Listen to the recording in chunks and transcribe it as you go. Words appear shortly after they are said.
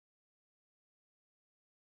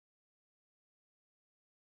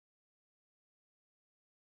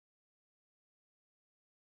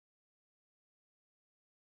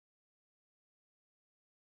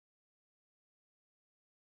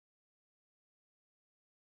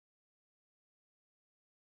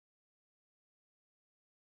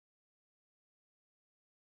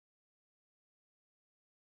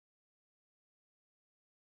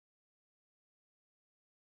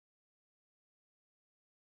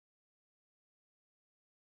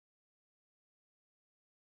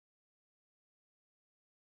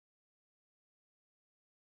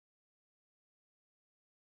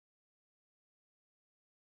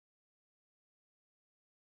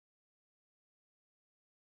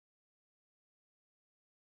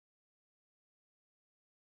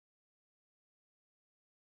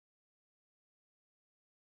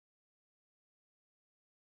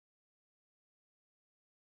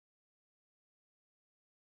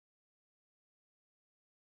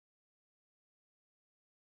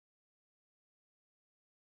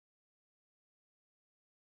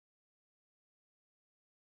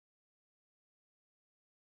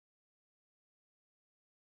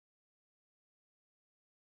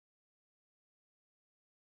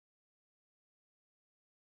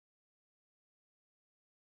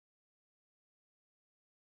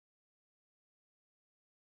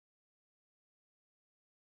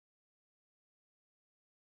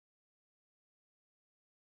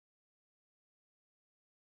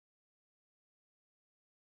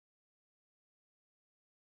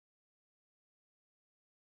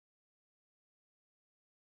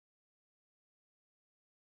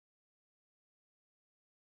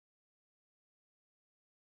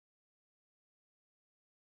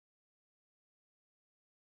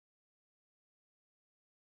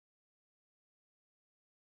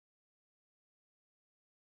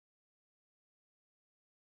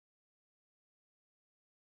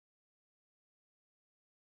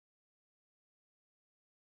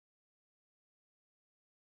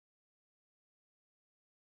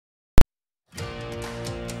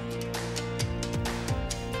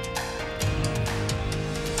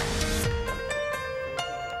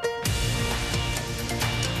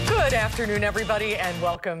Good afternoon, everybody, and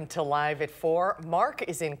welcome to Live at 4. Mark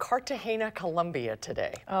is in Cartagena, Colombia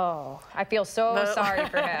today. Oh, I feel so sorry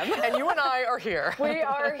for him. And you and I are here. We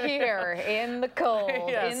are here in the cold,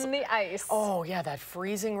 Yes. in the ice. Oh, yeah, that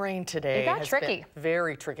freezing rain today It got has tricky. been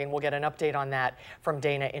very tricky, and we'll get an update on that from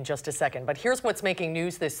Dana in just a second. But here's what's making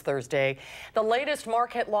news this Thursday. The latest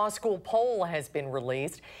Marquette Law School poll has been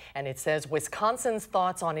released, and it says Wisconsin's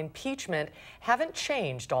thoughts on impeachment haven't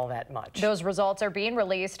changed all that much. Those results are being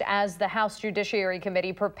released as the House Judiciary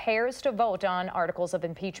Committee prepares to vote on articles of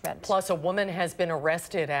impeachment. Plus, a woman has been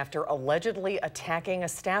arrested after allegedly attacking a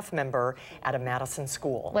staff member at a Madison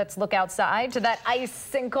school. Let's look outside to that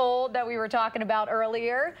ice and cold that we were talking about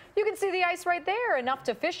earlier. You can see the ice right there, enough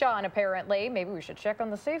to fish on apparently. Maybe we should check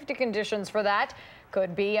on the safety conditions for that.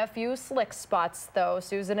 Could be a few slick spots, though.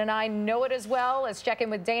 Susan and I know it as well. Let's check in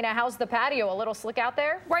with Dana. How's the patio? A little slick out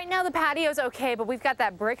there? Right now, the patio's okay, but we've got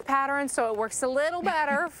that brick pattern, so it works a little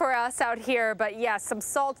better for us out here. But yes, some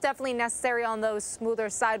salt definitely necessary on those smoother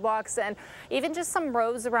sidewalks and even just some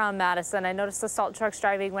roads around Madison. I noticed the salt trucks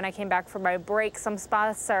driving when I came back from my break. Some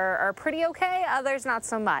spots are pretty okay, others not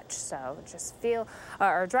so much. So just feel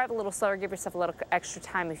or drive a little slower. Give yourself a little extra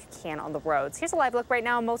time if you can on the roads. Here's a live look right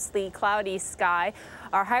now, mostly cloudy sky.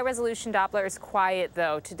 Our high-resolution Doppler is quiet,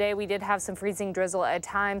 though. Today, we did have some freezing drizzle at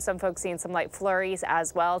times. Some folks seeing some light flurries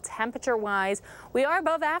as well. Temperature-wise, we are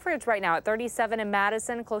above average right now at 37 in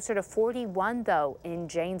Madison, closer to 41, though, in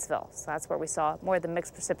Janesville. So that's where we saw more of the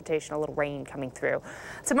mixed precipitation, a little rain coming through.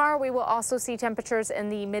 Tomorrow, we will also see temperatures in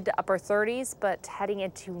the mid to upper 30s, but heading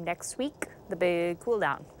into next week, the big cool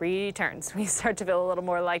down returns. We start to feel a little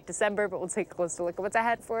more like December, but we'll take a closer look at what's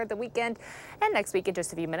ahead for the weekend and next week in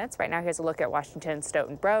just a few minutes. Right now, here's a look at Washington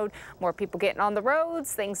Stoughton Road. More people getting on the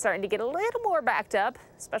roads. Things starting to get a little more backed up,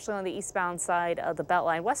 especially on the eastbound side of the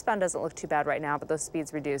Beltline. Westbound doesn't look too bad right now, but those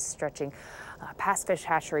speeds reduced, stretching past Fish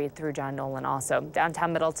Hatchery through John Nolan also.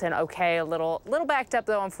 Downtown Middleton, okay, a little backed up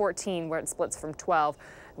though on 14 where it splits from 12.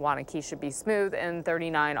 Wanakee should be smooth, and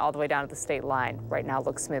 39 all the way down to the state line. Right now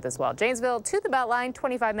looks smooth as well. Janesville to the Beltline,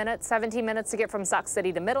 25 minutes, 17 minutes to get from Sauk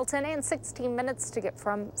City to Middleton, and 16 minutes to get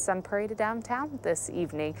from Sun Prairie to downtown this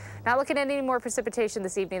evening. Not looking at any more precipitation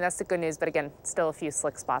this evening. That's the good news, but again, still a few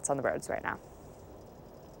slick spots on the roads right now.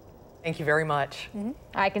 Thank you very much.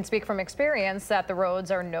 I can speak from experience that the roads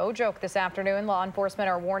are no joke this afternoon. Law enforcement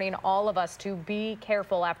are warning all of us to be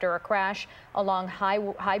careful after a crash along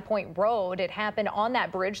High Point Road. It happened on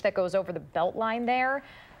that bridge that goes over the Beltline there.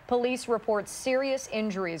 Police report serious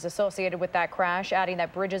injuries associated with that crash, adding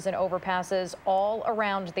that bridges and overpasses all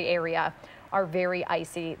around the area are very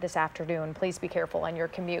icy this afternoon. Please be careful on your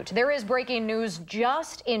commute. There is breaking news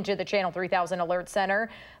just into the Channel 3000 Alert Center.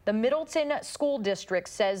 The Middleton School District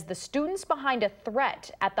says the students behind a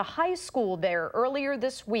threat at the high school there earlier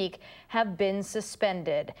this week have been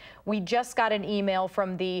suspended. We just got an email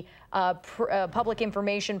from the public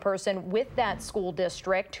information person with that school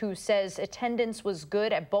district who says attendance was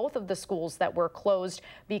good at both of the schools that were closed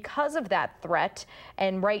because of that threat.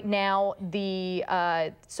 And right now, the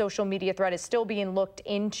social media threat is still being looked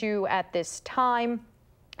into at this time.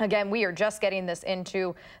 Again, we are just getting this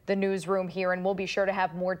into the newsroom here, and we'll be sure to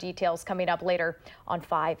have more details coming up later on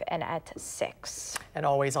 5 and at 6. And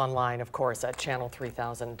always online, of course, at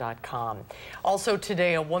channel3000.com. Also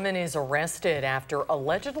today, a woman is arrested after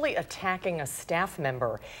allegedly attacking a staff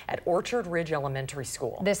member at Orchard Ridge Elementary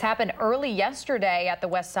School. This happened early yesterday at the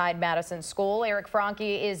West Side Madison School. Eric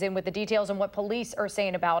Franke is in with the details on what police are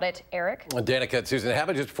saying about it. Eric? Danica, Susan, it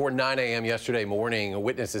happened just before 9 a.m. yesterday morning.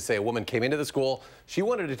 Witnesses say a woman came into the school. She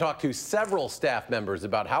wanted to talk to several staff members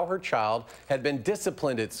about how her child had been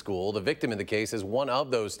disciplined at school. The victim in the case is one of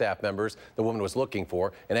those staff members the woman was looking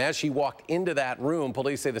for. And as she walked into that room,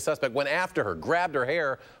 police say the suspect went after her, grabbed her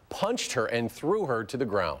hair, punched her, and threw her to the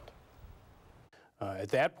ground. At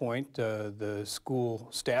that point, the school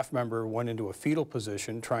staff member went into a fetal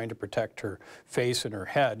position trying to protect her face and her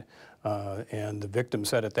head. And the victim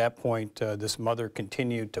said at that point, this mother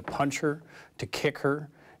continued to punch her, to kick her.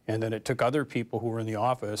 And then it took other people who were in the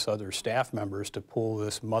office, other staff members, to pull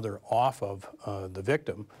this mother off of the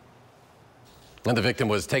victim. And the victim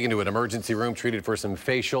was taken to an emergency room, treated for some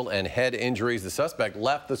facial and head injuries. The suspect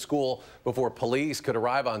left the school before police could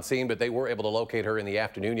arrive on scene, but they were able to locate her in the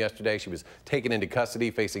afternoon yesterday. She was taken into custody,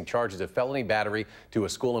 facing charges of felony battery to a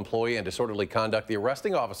school employee and disorderly conduct. The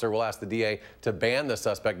arresting officer will ask the DA to ban the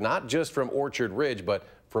suspect, not just from Orchard Ridge, but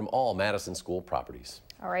from all Madison school properties.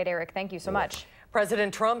 All right, Eric, thank you so much.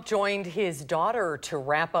 President Trump joined his daughter to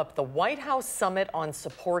wrap up the White House summit on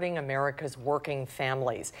supporting America's working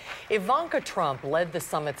families. Ivanka Trump led the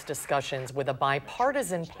summit's discussions with a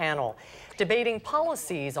bipartisan panel debating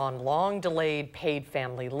policies on long-delayed paid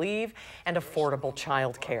family leave and affordable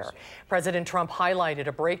child care. President Trump highlighted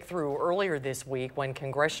a breakthrough earlier this week when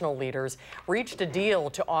congressional leaders reached a deal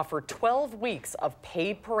to offer 12 weeks of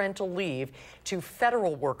paid parental leave to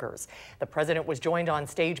federal workers. The president was joined on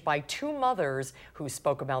stage by two mothers who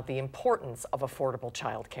spoke about the importance of affordable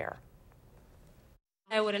child care.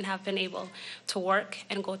 I wouldn't have been able to work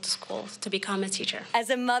and go to school to become a teacher. As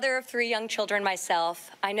a mother of 3 young children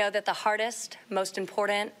myself, I know that the hardest, most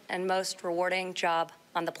important, and most rewarding job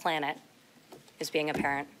on the planet is being a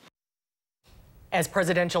parent. As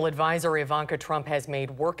presidential advisor, Ivanka Trump has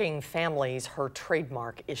made working families her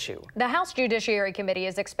trademark issue. The House Judiciary Committee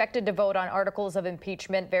is expected to vote on articles of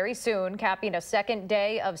impeachment very soon, capping a second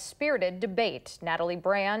day of spirited debate. Natalie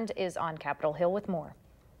Brand is on Capitol Hill with more.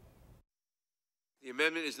 The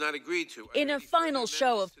amendment is not agreed to. In a final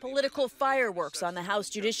show of political fireworks on the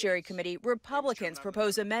House Judiciary Committee, Republicans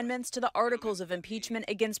propose amendments to the articles of impeachment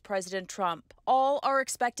against President Trump. All are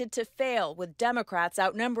expected to fail, with Democrats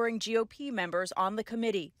outnumbering GOP members on the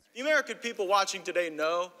committee. The American people watching today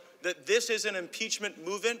know that this is an impeachment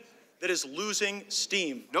movement that is losing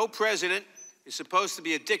steam. No president is supposed to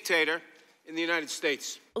be a dictator in the United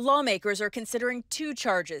States. Lawmakers are considering 2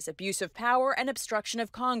 charges, abuse of power and obstruction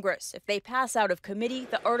of Congress. If they pass out of committee,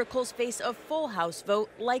 the articles face a full House vote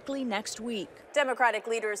likely next week. Democratic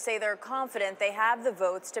leaders say they're confident they have the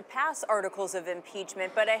votes to pass articles of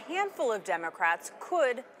impeachment, but a handful of Democrats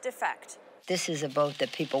could defect. This is a vote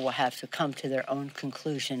that people will have to come to their own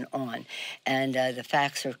conclusion on, and the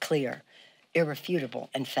facts are clear, irrefutable,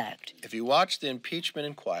 in fact. If you watch the impeachment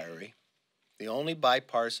inquiry, the only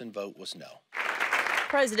bipartisan vote was no.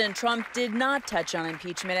 President Trump did not touch on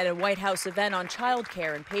impeachment at a White House event on child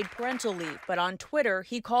care and paid parental leave, but on Twitter,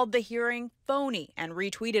 he called the hearing phony and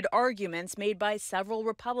retweeted arguments made by several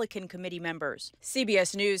Republican committee members.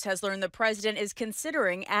 CBS News has learned the president is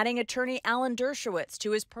considering adding attorney Alan Dershowitz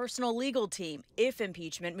to his personal legal team if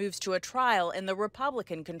impeachment moves to a trial in the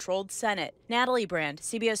Republican-controlled Senate. Natalie Brand,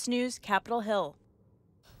 CBS News, Capitol Hill.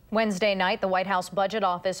 Wednesday night, the White House Budget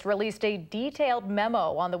Office released a detailed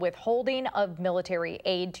memo on the withholding of military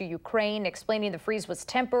aid to Ukraine, explaining the freeze was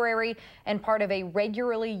temporary and part of a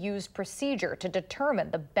regularly used procedure to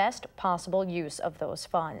determine the best possible use of those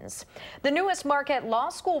funds. The newest Marquette Law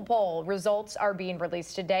School poll results are being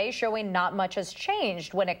released today, showing not much has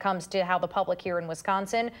changed when it comes to how the public here in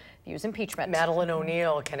Wisconsin views impeachment. Madeline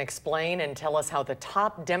O'Neill can explain and tell us how the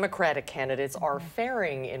top Democratic candidates are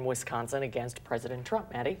faring in Wisconsin against President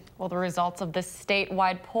Trump. Maddie? Well, the results of this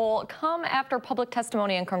statewide poll come after public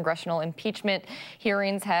testimony and congressional impeachment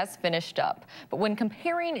hearings has finished up. But when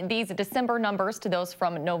comparing these December numbers to those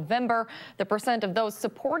from November, the percent of those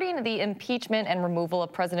supporting the impeachment and removal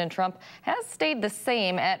of President Trump has stayed the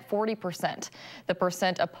same at 40%. The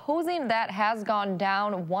percent opposing that has gone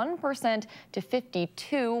down 1% to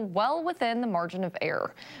 52%, well within the margin of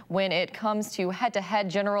error. When it comes to head-to-head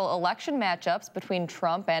general election matchups between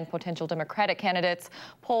Trump and potential Democratic candidates,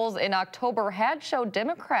 polls in October had showed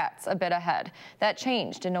Democrats a bit ahead. That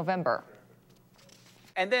changed in November.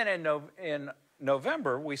 And then in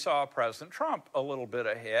November, we saw President Trump a little bit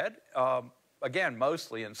ahead, again,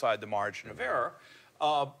 mostly inside the margin of error,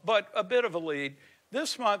 but a bit of a lead.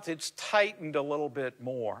 This month, it's tightened a little bit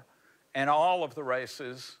more, and all of the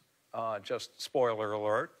races, just spoiler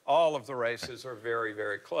alert, all of the races are very,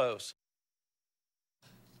 very close.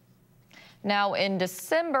 Now, in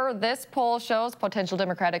December, this poll shows potential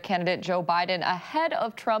Democratic candidate Joe Biden ahead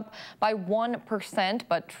of Trump by 1%,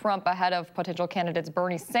 but Trump ahead of potential candidates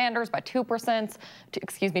Bernie Sanders by 2 points,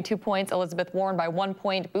 Elizabeth Warren by 1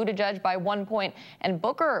 point, Buttigieg by 1 point, and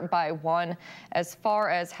Booker by 1. As far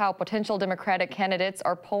as how potential Democratic candidates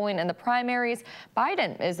are polling in the primaries,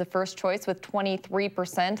 Biden is the first choice with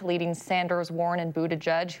 23%, leading Sanders, Warren, and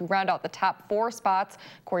Buttigieg, who round out the top 4 spots.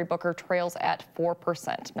 Cory Booker trails at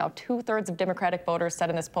 4%. Now, 2/3 of Democratic voters said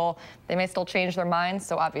in this poll they may still change their minds,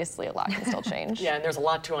 so obviously a lot can still change. Yeah, and there's a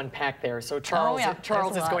lot to unpack there. So Charles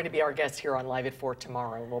is going to be our guest here on Live at 4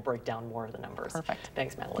 tomorrow, and we'll break down more of the numbers. Perfect.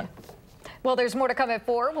 Thanks, Madeline. Yeah. Well, there's more to come at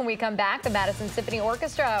 4. When we come back, the Madison Symphony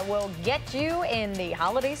Orchestra will get you in the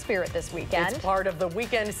holiday spirit this weekend. It's part of the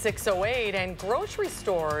Weekend 608, and grocery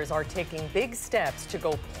stores are taking big steps to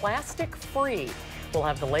go plastic-free. We'll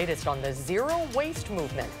have the latest on the zero waste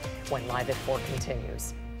movement when Live at 4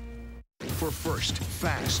 continues. For first,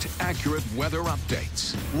 fast, accurate weather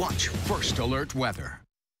updates, watch First Alert Weather.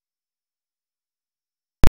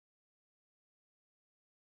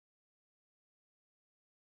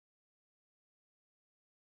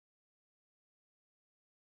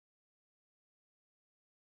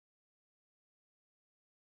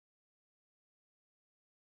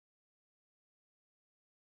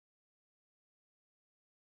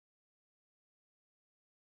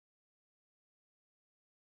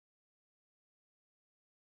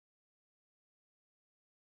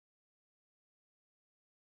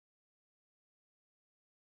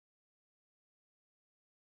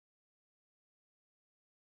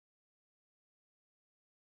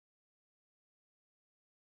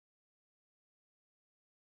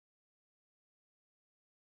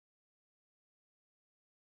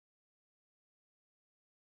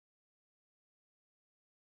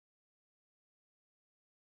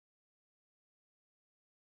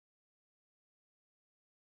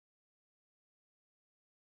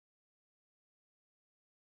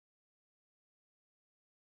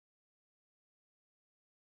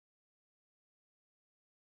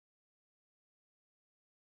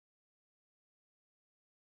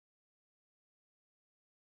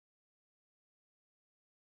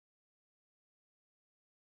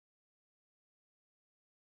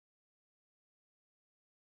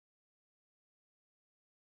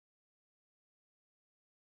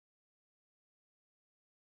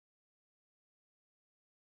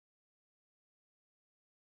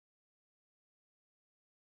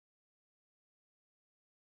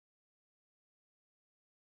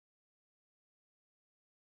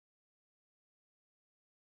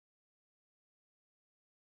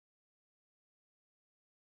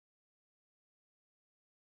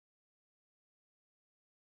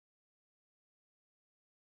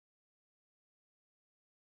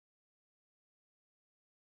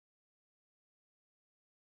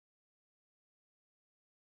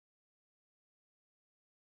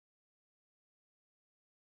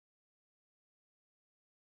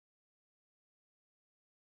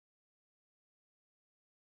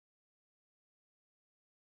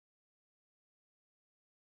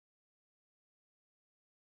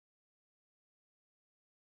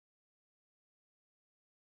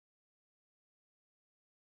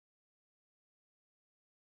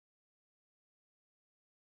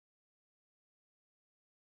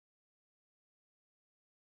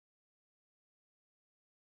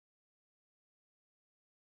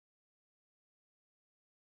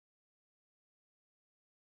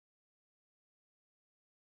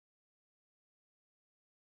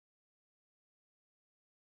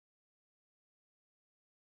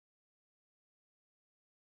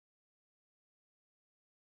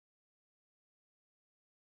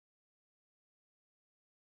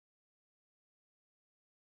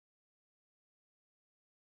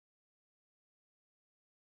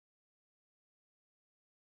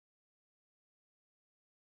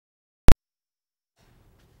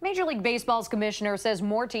 Major League Baseball's commissioner says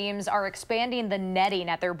more teams are expanding the netting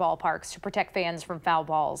at their ballparks to protect fans from foul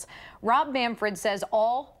balls. Rob Manfred says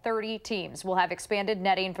all 30 teams will have expanded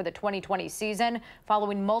netting for the 2020 season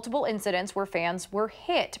following multiple incidents where fans were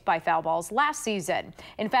hit by foul balls last season.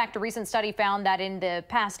 In fact, a recent study found that in the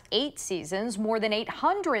past 8 seasons, more than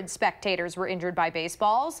 800 spectators were injured by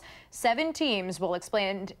baseballs. 7 teams will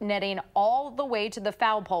expand netting all the way to the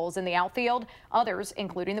foul poles in the outfield. Others,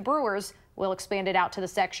 including the Brewers, will expand it out to the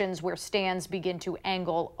sections where stands begin to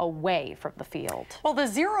angle away from the field. Well, the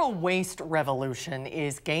zero waste revolution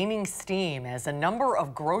is gaining steam as a number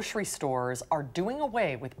of grocery stores are doing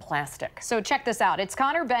away with plastic. So check this out. It's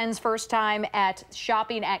Connor Benn's first time at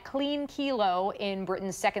shopping at Clean Kilo in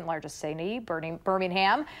Britain's second largest city,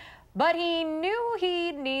 Birmingham. But he knew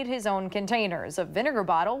he'd need his own containers. A vinegar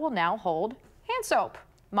bottle will now hold hand soap.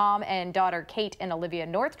 Mom and daughter Kate and Olivia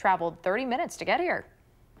North traveled 30 minutes to get here.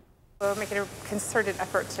 We're making a concerted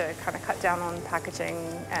effort to kind of cut down on packaging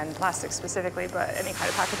and plastic specifically, but any kind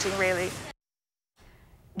of packaging really.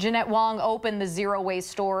 Jeanette Wong opened the Zero Waste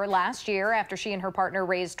store last year after she and her partner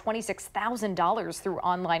raised $26,000 through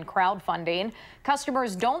online crowdfunding.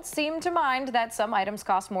 Customers don't seem to mind that some items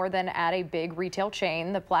cost more than at a big retail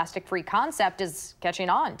chain. The plastic-free concept is catching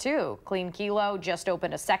on, too. Clean Kilo just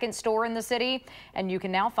opened a second store in the city, and you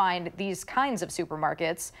can now find these kinds of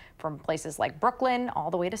supermarkets from places like Brooklyn all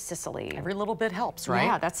the way to Sicily. Every little bit helps, right?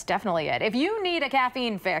 Yeah, that's definitely it. If you need a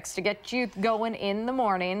caffeine fix to get you going in the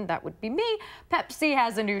morning, that would be me. Pepsi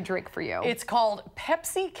has a new drink for you. It's called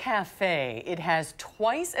Pepsi Cafe. It has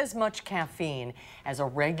twice as much caffeine as a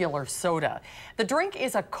regular soda. The drink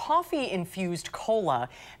is a coffee-infused cola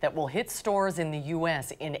that will hit stores in the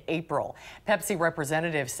U.S. in April. Pepsi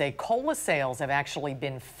representatives say cola sales have actually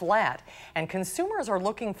been flat, and consumers are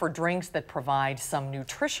looking for drinks that provide some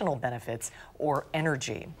nutritional benefits or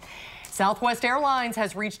energy. Southwest Airlines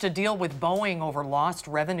has reached a deal with Boeing over lost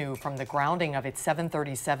revenue from the grounding of its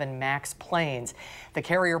 737 MAX planes. The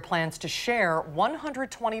carrier plans to share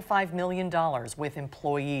 $125 million with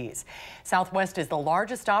employees. Southwest is the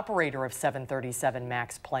largest operator of 737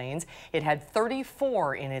 MAX planes. It had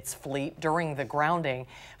 34 in its fleet during the grounding,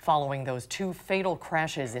 following those 2 fatal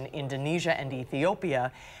crashes in Indonesia and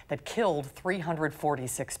Ethiopia that killed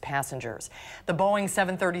 346 passengers. The Boeing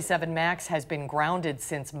 737 MAX has been grounded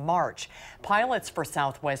since March. Pilots for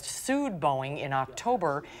Southwest sued Boeing in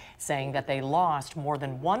October, saying that they lost more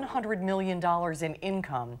than $100 million in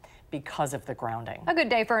income because of the grounding. A good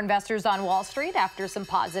day for investors on Wall Street after some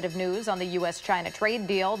positive news on the U.S.-China trade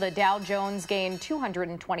deal. The Dow Jones gained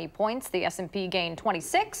 220 points, the S&P gained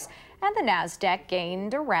 26, and the Nasdaq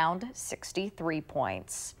gained around 63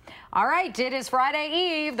 points. All right, it is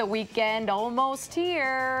Friday Eve, the weekend almost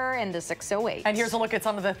here in the 608. And here's a look at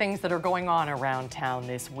some of the things that are going on around town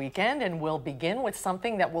this weekend. And we'll begin with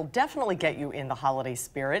something that will definitely get you in the holiday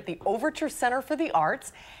spirit. The Overture Center for the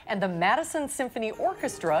Arts and the Madison Symphony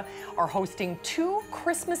Orchestra are hosting 2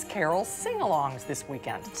 Christmas Carol sing-alongs this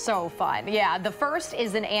weekend. So fun. Yeah, the first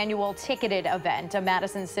is an annual ticketed event, a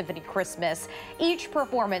Madison Symphony Christmas. Each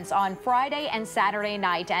performance on Friday and Saturday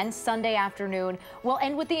night and Sunday afternoon will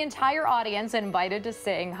end with the entire audience invited to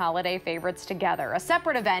sing holiday favorites together. A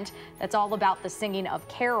separate event that's all about the singing of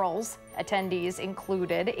carols, attendees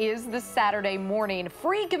included, is the Saturday morning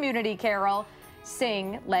free community carol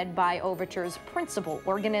sing led by Overture's principal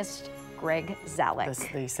organist, Greg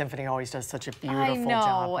Zalek. The symphony always does such a beautiful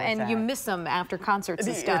job. I know, with and that. You miss them after concerts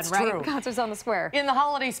is done, it's right? True. Concerts on the Square. In the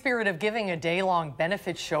holiday spirit of giving, a day-long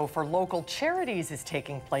benefit show for local charities is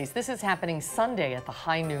taking place. This is happening Sunday at the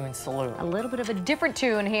High Noon Saloon. A little bit of a different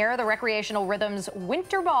tune here. The Recreational Rhythms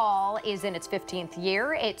Winter Ball is in its 15th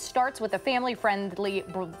year. It starts with a family-friendly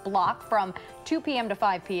block from 2 p.m. to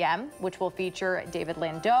 5 p.m., which will feature David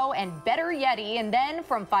Landau and Better Yeti. And then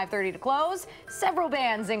from 5:30 to close, several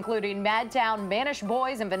bands, including Madtown, Manish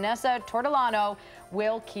Boys, and Vanessa Tortolano,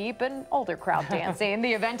 will keep an older crowd dancing.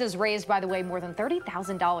 The event has raised, by the way, more than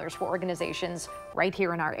 $30,000 for organizations right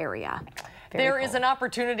here in our area. There is an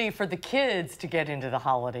opportunity for the kids to get into the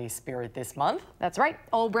holiday spirit this month. That's right.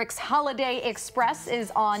 Old Brick's Holiday Express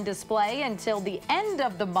is on display until the end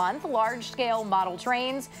of the month. Large-scale model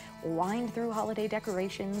trains wind through holiday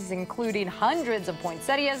decorations, including hundreds of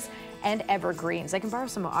poinsettias and evergreens. I can borrow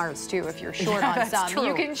some of ours too if you're short on some. True.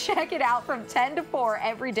 You can check it out from 10 to 4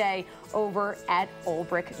 every day over at Old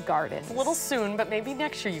Brick Gardens. It's a little soon, but maybe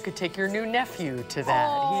next year you could take your new nephew to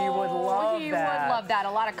that. He would love that. He would love that.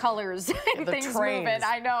 A lot of colors and The things trains. moving.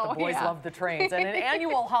 I know. The boys yeah. love the trains. And an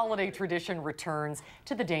annual holiday tradition returns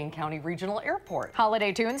to the Dane County Regional Airport.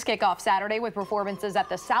 Holiday tunes kick off Saturday with performances at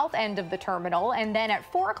the south end of the terminal. And then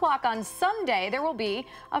at 4 o'clock on Sunday, there will be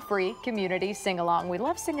a free community sing-along. We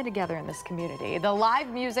love singing together in this community. The live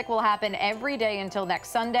music will happen every day until next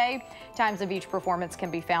Sunday. Times of each performance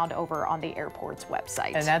can be found over on the airport's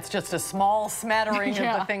website. And that's just a small smattering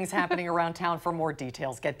Yeah. of the things happening around town. For more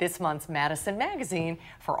details, get this month's Madison magazine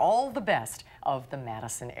for all the best of the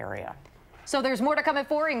Madison area. So there's more to come at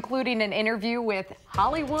 4, including an interview with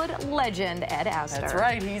Hollywood legend Ed Astor. That's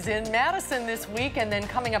right. He's in Madison this week. And then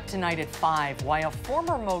coming up tonight at 5, why a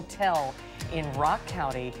former motel in Rock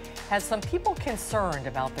County has some people concerned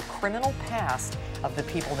about the criminal past of the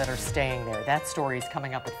people that are staying there. That story is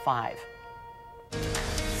coming up at 5.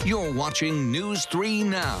 You're watching News 3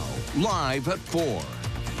 Now, live at 4.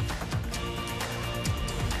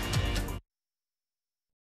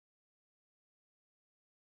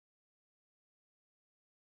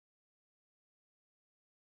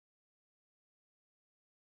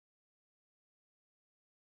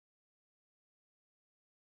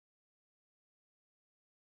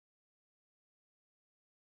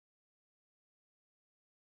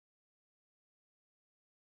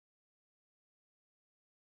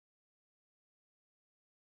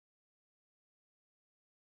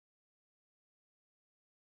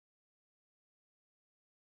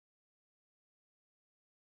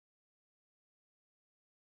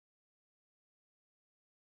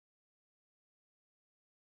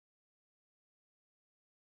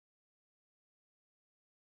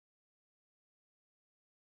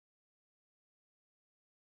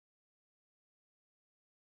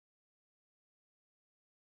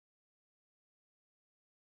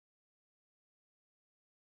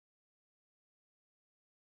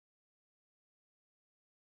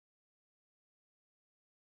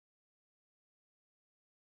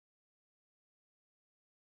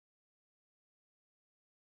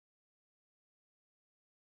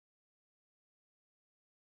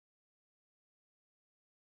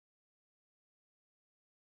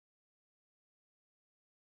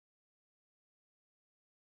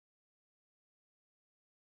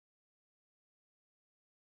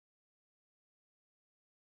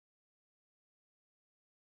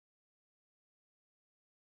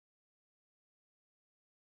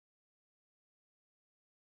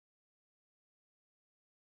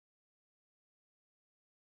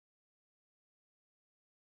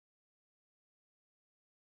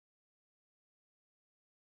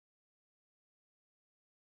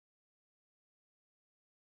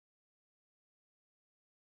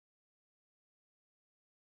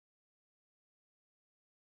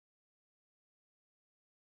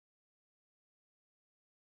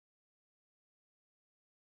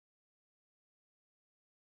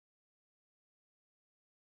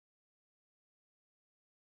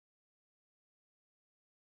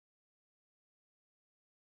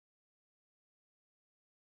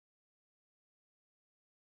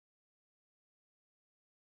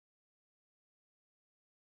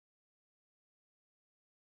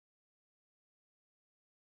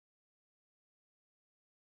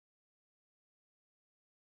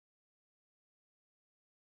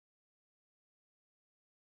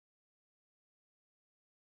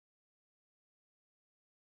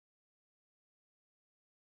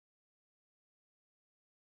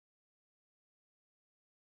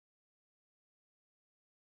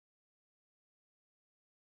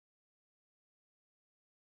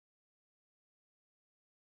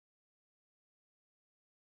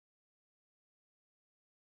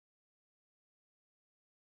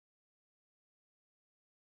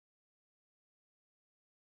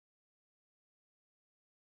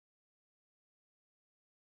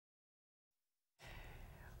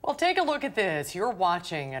 Well, take a look at this. You're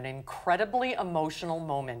watching an incredibly emotional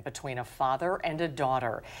moment between a father and a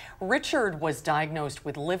daughter. Richard was diagnosed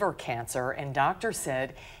with liver cancer, and doctors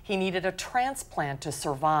said he needed a transplant to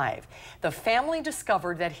survive. The family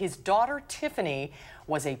discovered that his daughter, Tiffany,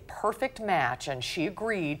 was a perfect match, and she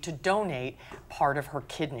agreed to donate part of her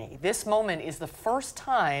kidney. This moment is the first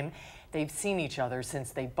time they've seen each other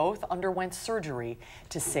since they both underwent surgery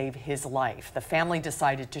to save his life. The family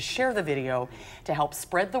decided to share the video to help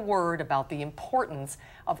spread the word about the importance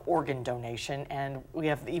of organ donation. And we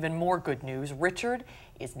have even more good news. Richard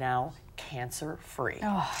is now cancer-free.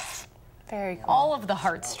 Oh, Very cool. All of the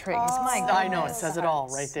heartstrings. My goodness. I know, it says it all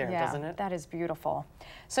right there, Yeah, doesn't it? That is beautiful.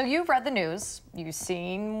 So you've read the news, you've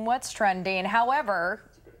seen what's trending. However,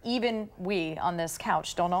 even we on this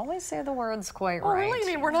couch don't always say the words quite right. Really? I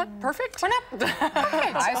mean, we're not perfect? We're not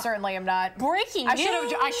perfect. I certainly am not. Breaking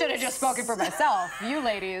news. I should have just spoken for myself. You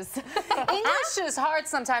ladies. English is hard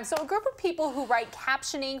sometimes. So a group of people who write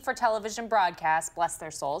captioning for television broadcasts, bless their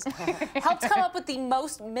souls, helped come up with the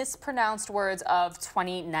most mispronounced words of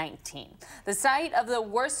 2019. The site of the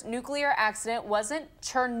worst nuclear accident wasn't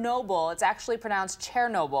Chernobyl. It's actually pronounced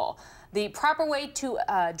Chernobyl. The proper way to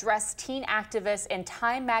address teen activists in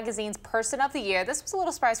Time Magazine's Person of the Year, this was a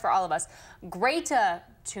little surprise for all of us, Greta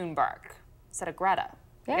Thunberg instead of Greta.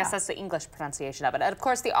 Yeah. I guess that's the English pronunciation of it. And of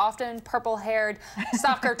course, the often purple-haired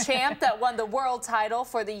soccer champ that won the world title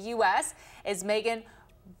for the U.S. is Megan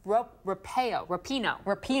Rapinoe.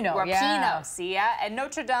 Yeah. See ya? And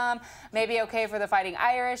Notre Dame may be okay for the Fighting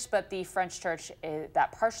Irish, but the French church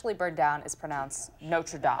that partially burned down is pronounced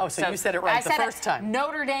Notre Dame. Oh, so you said it right the first time.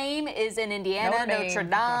 Notre Dame is in Indiana. Notre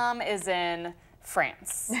Dame is in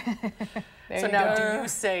France. So now, do you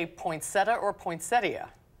say poinsettia or poinsettia?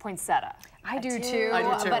 Poinsettia. I do too,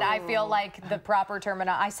 but I feel like the proper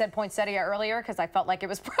terminology. I said poinsettia earlier because I felt like it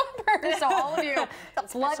was proper. So all of you,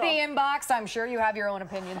 flood the inbox. I'm sure you have your own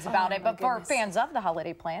opinions about it. But for fans of the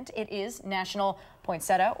holiday plant, it is National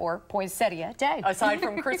Poinsettia or Poinsettia Day. Aside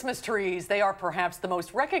from Christmas trees, they are perhaps the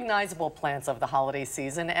most recognizable plants of the holiday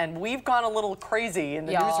season, and we've gone a little crazy in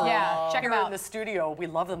the newsroom. Yeah, check them out. In the studio. We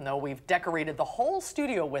love them, though. We've decorated the whole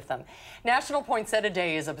studio with them. National Poinsettia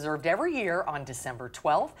Day is observed every year on December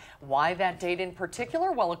 12th. Why that date in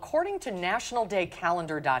particular? Well, according to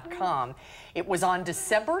nationaldaycalendar.com, it was on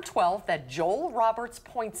December 12th that Joel Roberts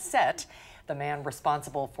Poinsett, the man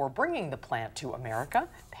responsible for bringing the plant to America,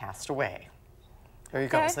 passed away. There you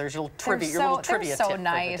go. So there's your little trivia tip nice. for the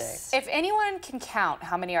day. If anyone can count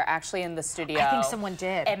how many are actually in the studio, I think someone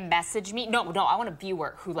did. And message me. No, I want a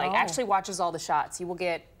viewer who actually watches all the shots. You will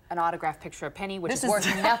get an autographed picture of Penny, which is worth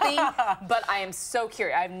nothing, but I am so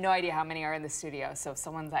curious. I have no idea how many are in the studio, so if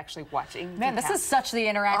someone's actually watching. Man, this is such the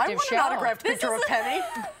interactive show. I want an autographed picture of Penny.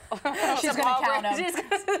 She's going to count them.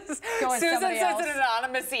 Susan sends an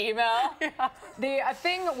anonymous email. Yeah. The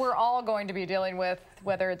thing we're all going to be dealing with,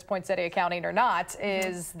 whether it's poinsettia counting or not,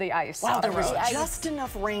 is the ice. Wow, there was just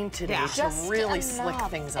enough rain today to really slick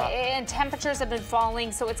things up. And temperatures have been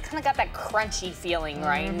falling, so it's kind of got that crunchy feeling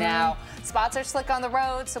right now. Spots are slick on the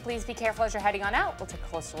road, so please be careful as you're heading on out. We'll take a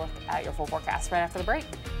closer look at your full forecast right after the break.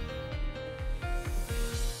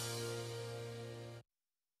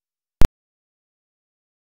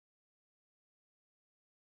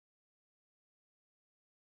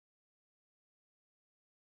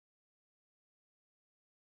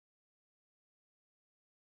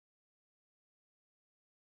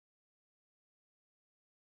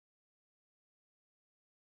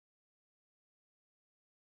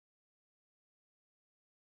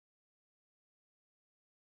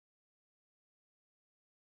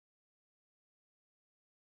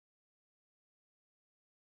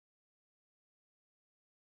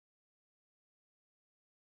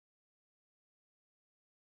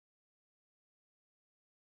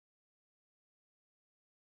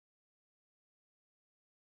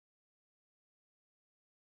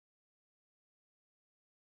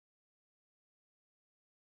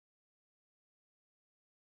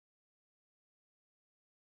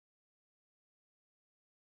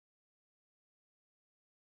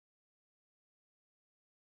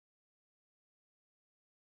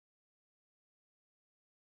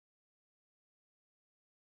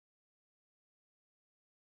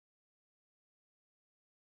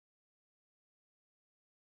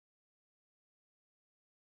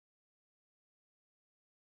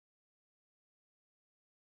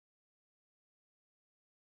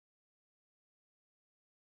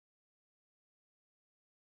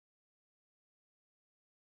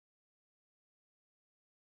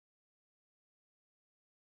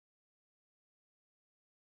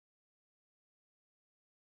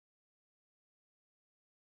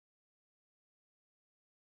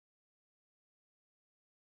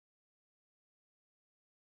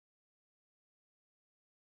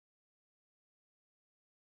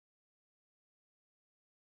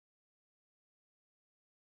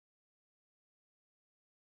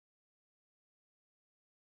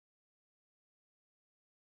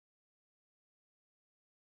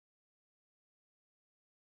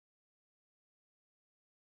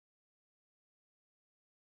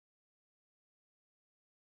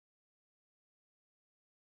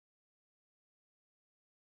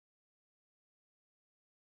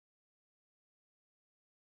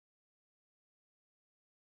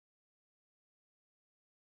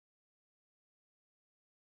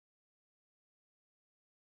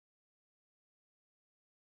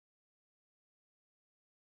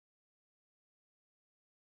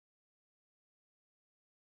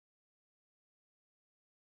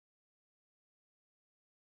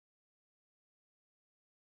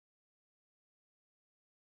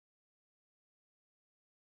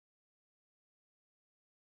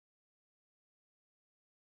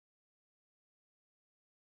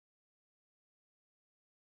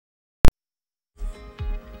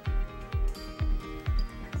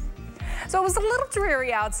 So it was a little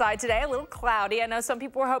dreary outside today, a little cloudy. I know some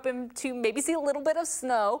people were hoping to maybe see a little bit of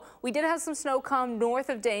snow. We did have some snow come north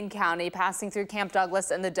of Dane County, passing through Camp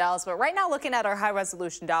Douglas and the Dells. But right now, looking at our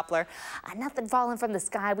high-resolution Doppler, nothing falling from the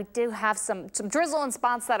sky. We do have some drizzle in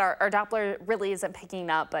spots that our Doppler really isn't picking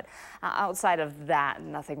up. But outside of that,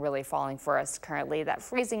 nothing really falling for us currently. That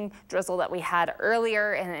freezing drizzle that we had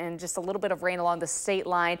earlier and just a little bit of rain along the state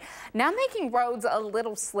line, now making roads a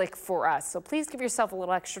little slick for us. So please give yourself a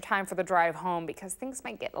little extra time for the drive home because things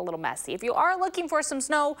might get a little messy. If you are looking for some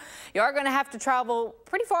snow, you are going to have to travel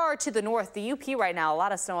pretty far to the north. The UP right now, a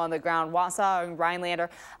lot of snow on the ground. Wausau and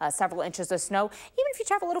Rhinelander, several inches of snow. Even if you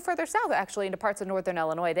travel a little further south, actually, into parts of northern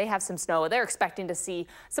Illinois, they have some snow. They're expecting to see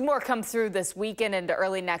some more come through this weekend into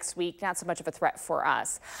early next week. Not so much of a threat for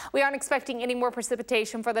us. We aren't expecting any more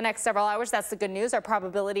precipitation for the next several hours. That's the good news. Our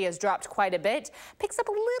probability has dropped quite a bit. Picks up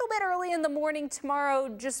a little bit early in the morning tomorrow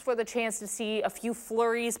just for the chance to see a few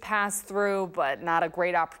flurries pass through, but not a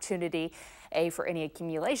great opportunity, A, for any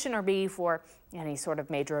accumulation, or B, for any sort of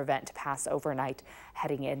major event to pass overnight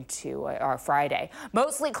heading into our Friday.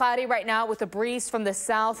 Mostly cloudy right now with a breeze from the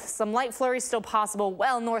south. Some light flurries still possible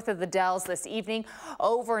well north of the Dells this evening.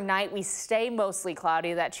 Overnight, we stay mostly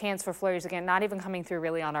cloudy. That chance for flurries, again, not even coming through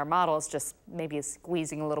really on our models, just maybe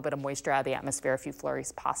squeezing a little bit of moisture out of the atmosphere, a few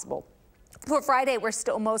flurries possible. For Friday, we're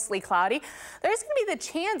still mostly cloudy. There's going to be the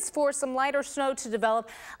chance for some lighter snow to develop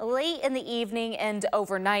late in the evening and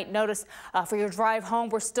overnight. Notice for your drive home,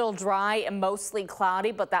 we're still dry and mostly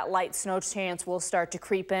cloudy, but that light snow chance will start to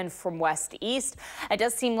creep in from west to east. It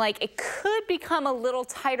does seem like it could become a little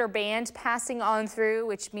tighter band passing on through,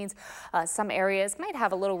 which means some areas might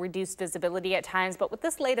have a little reduced visibility at times. But with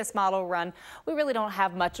this latest model run, we really don't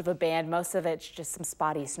have much of a band. Most of it's just some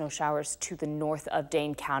spotty snow showers to the north of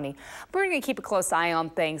Dane County. We're going to keep a close eye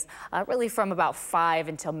on things really from about 5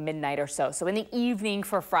 until midnight or so. So in the evening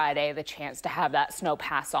for Friday, the chance to have that snow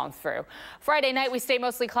pass on through. Friday night, we stay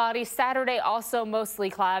mostly cloudy. Saturday, also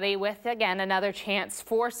mostly cloudy with, again, another chance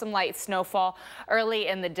for some light snowfall early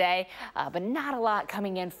in the day, but not a lot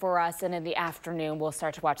coming in for us. And in the afternoon, we'll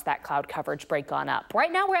start to watch that cloud coverage break on up.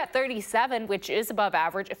 Right now, we're at 37, which is above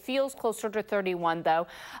average. It feels closer to 31, though.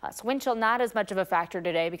 So wind chill not as much of a factor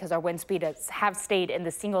today because our wind speeds have stayed in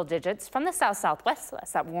the single digits from the south-southwest, so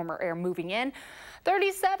that's that warmer air moving in.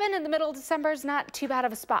 37 in the middle of December is not too bad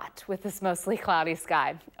of a spot with this mostly cloudy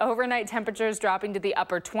sky. Overnight temperatures dropping to the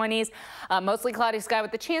upper 20s. Mostly cloudy sky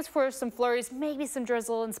with the chance for some flurries, maybe some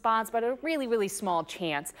drizzle in spots, but a really, really small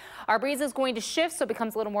chance. Our breeze is going to shift, so it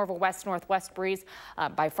becomes a little more of a west-northwest breeze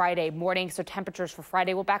by Friday morning. So temperatures for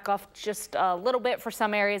Friday will back off just a little bit for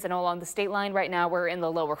some areas. I know along the state line right now we're in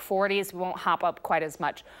the lower 40s. We won't hop up quite as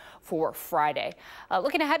much for Friday.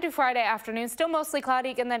 Looking ahead to Friday afternoon, still mostly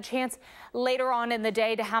cloudy. Again, that chance later on in the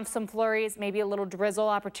day to have some flurries, maybe a little drizzle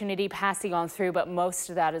opportunity passing on through, but most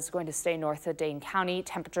of that is going to stay north of Dane County.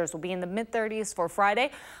 Temperatures will be in the mid-30s for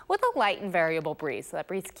Friday with a light and variable breeze. So that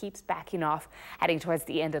breeze keeps backing off, heading towards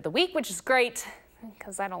the end of the week, which is great,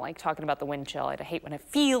 because I don't like talking about the wind chill. I hate when it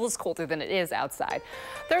feels colder than it is outside.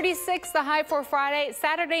 36 the high for Friday.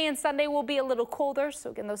 Saturday and Sunday will be a little colder,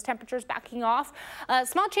 so again, those temperatures backing off.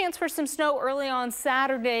 Small chance for some snow early on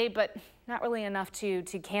Saturday, but not really enough to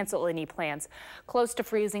cancel any plans. Close to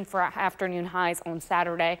freezing for afternoon highs on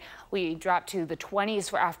Saturday. We drop to the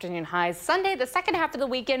 20s for afternoon highs. Sunday, the second half of the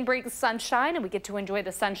weekend, brings sunshine, and we get to enjoy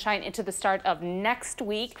the sunshine into the start of next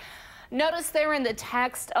week. Notice there in the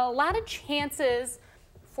text, a lot of chances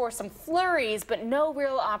for some flurries, but no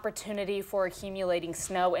real opportunity for accumulating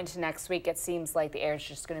snow into next week. It seems like the air is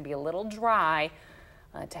just going to be a little dry.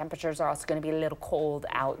 Temperatures are also going to be a little cold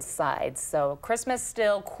outside. So Christmas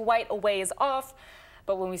still quite a ways off.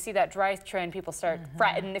 But when we see that dry trend, people start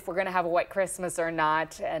fretting if we're going to have a white Christmas or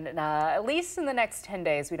not. And at least in the next 10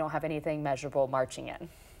 days, we don't have anything measurable marching in.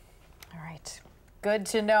 All right. Good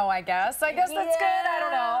to know, I guess. I guess that's good. I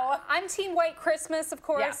don't know. I'm team white Christmas, of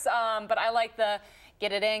course, but I like the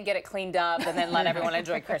get it in, get it cleaned up, and then let everyone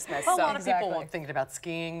enjoy Christmas. A lot of people are thinking about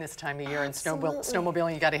skiing this time of year and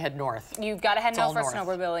snowmobiling. You got to head north. You've got to head north for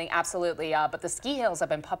snowmobiling, absolutely. But the ski hills have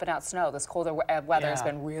been pumping out snow. This colder weather has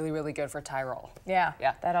been really, really good for Tyrol. Yeah,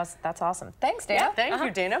 that's awesome. Thanks, Dana. Yeah, thank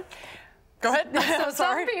you, Dana. Go ahead. So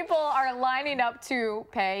some people are lining up to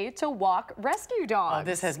pay to walk rescue dogs. Oh,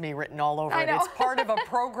 this has me written all over it. It's part of a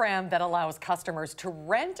program that allows customers to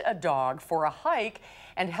rent a dog for a hike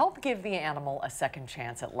and help give the animal a second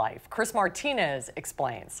chance at life. Chris Martinez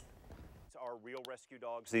explains. Are real rescue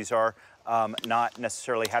dogs. These are not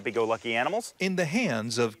necessarily happy-go-lucky animals. In the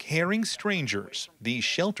hands of caring strangers, these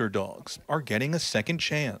shelter dogs are getting a second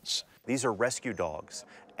chance. These are rescue dogs.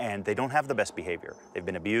 and they don't have the best behavior. They've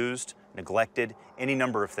been abused, neglected, any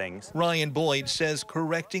number of things. Ryan Boyd says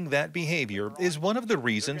correcting that behavior is one of the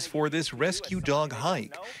reasons for this rescue dog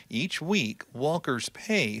hike. Each week, walkers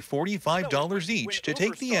pay $45 each to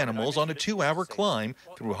take the animals on a 2-hour climb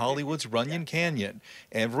through Hollywood's Runyon Canyon.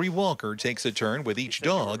 Every walker takes a turn with each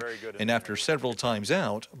dog, and after several times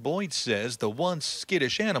out, Boyd says the once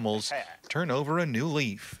skittish animals turn over a new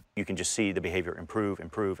leaf. You can just see the behavior improve,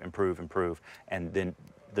 and then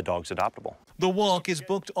the dog's adoptable. The walk is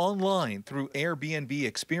booked online through Airbnb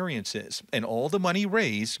Experiences, and all the money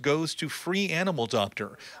raised goes to Free Animal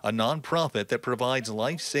Doctor, a nonprofit that provides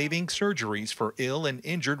life-saving surgeries for ill and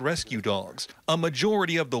injured rescue dogs. A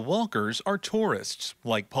majority of the walkers are tourists,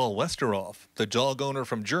 like Paul Westerhoff. The dog owner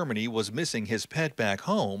from Germany was missing his pet back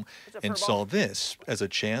home and saw this as a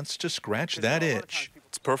chance to scratch that itch.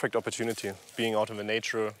 It's a perfect opportunity, being out in the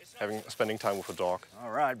nature, spending time with a dog.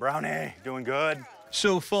 All right, Brownie, doing good.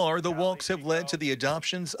 So far, the walks have led to the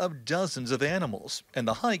adoptions of dozens of animals, and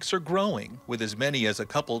the hikes are growing, with as many as a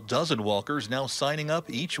couple dozen walkers now signing up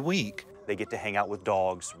each week. They get to hang out with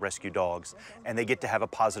dogs, rescue dogs, and they get to have a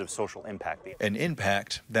positive social impact. An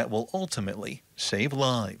impact that will ultimately save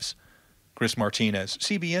lives. Chris Martinez,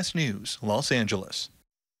 CBS News, Los Angeles.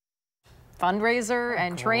 Fundraiser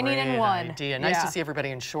and training in one. Idea. Nice to see everybody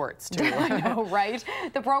in shorts, too. I know, right?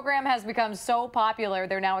 The program has become so popular,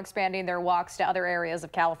 they're now expanding their walks to other areas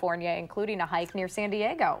of California, including a hike near San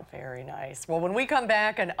Diego. Very nice. Well, when we come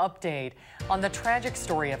back, an update on the tragic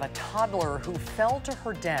story of a toddler who fell to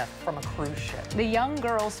her death from a cruise ship. The young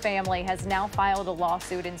girl's family has now filed a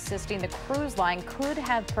lawsuit insisting the cruise line could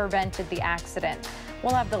have prevented the accident.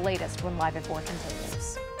 We'll have the latest when Live at 4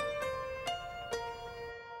 continues.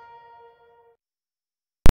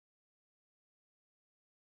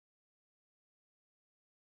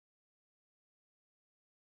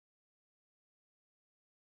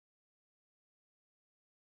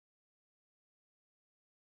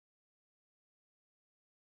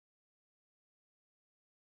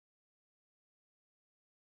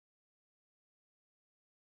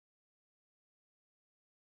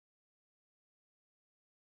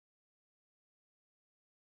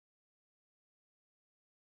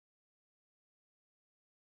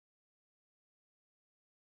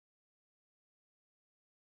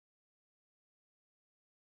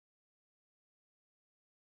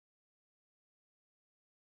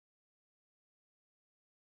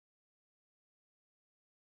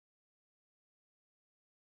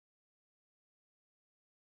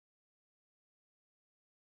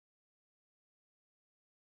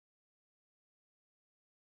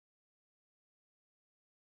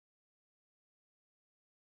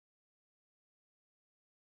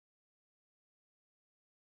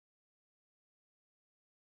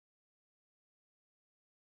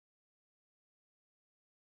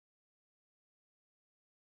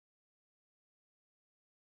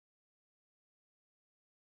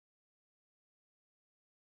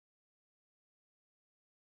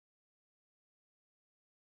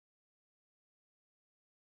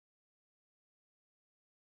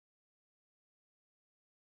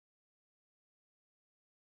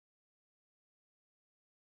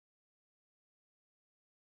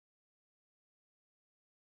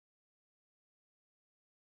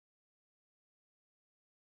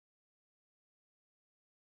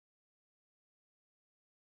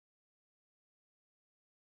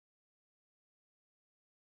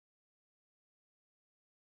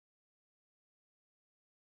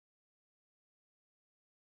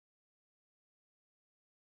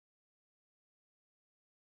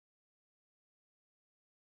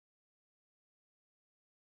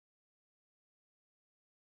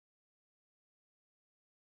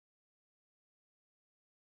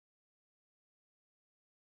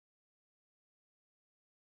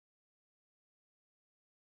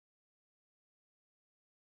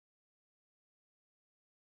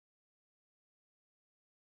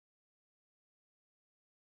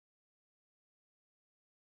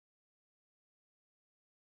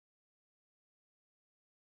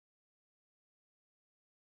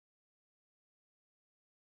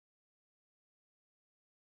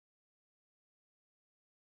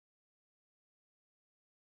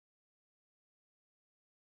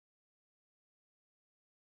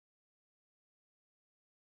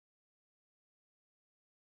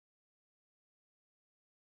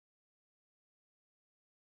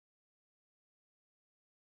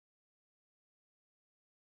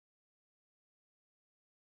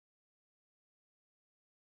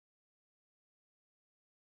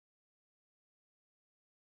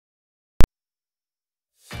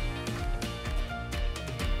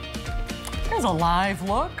 Here's a live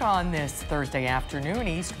look on this Thursday afternoon.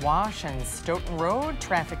 East Wash and Stoughton Road,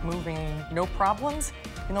 traffic moving no problems.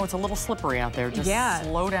 You know, it's a little slippery out there. Just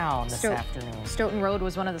slow down this afternoon. Stoughton Road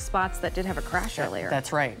was one of the spots that did have a crash earlier.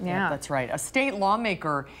 That's right. Yeah. That's right. A state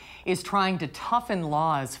lawmaker is trying to toughen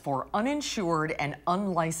laws for uninsured and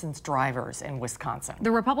unlicensed drivers in Wisconsin.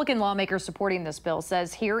 The Republican lawmaker supporting this bill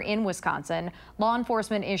says here in Wisconsin, law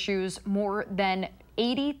enforcement issues more than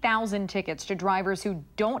 80,000 tickets to drivers who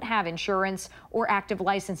don't have insurance or active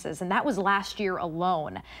licenses, and that was last year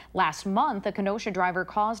alone. Last month, a Kenosha driver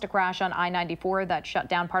caused a crash on I-94 that shut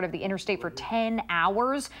down part of the interstate for 10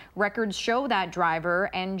 hours. Records show that driver,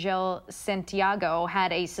 Angel Santiago,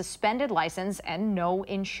 had a suspended license and no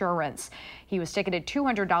insurance. He was ticketed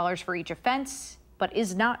 $200 for each offense, but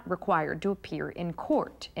is not required to appear in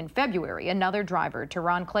court. In February, another driver,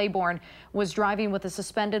 Teron Claiborne, was driving with a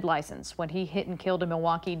suspended license when he hit and killed a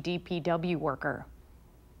Milwaukee DPW worker.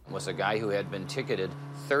 Was a guy who had been ticketed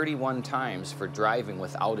 31 times for driving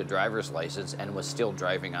without a driver's license and was still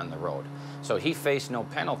driving on the road. So he faced no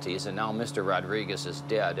penalties, and now Mr. Rodriguez is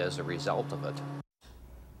dead as a result of it.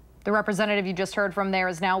 The representative you just heard from there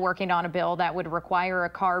is now working on a bill that would require a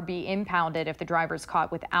car be impounded if the driver is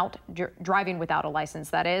caught driving without a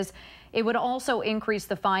license, that is. It would also increase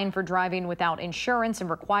the fine for driving without insurance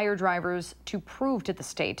and require drivers to prove to the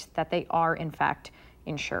state that they are, in fact,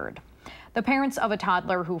 insured. The parents of a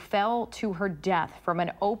toddler who fell to her death from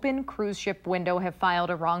an open cruise ship window have filed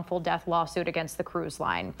a wrongful death lawsuit against the cruise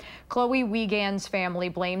line. Chloe Wiegand's family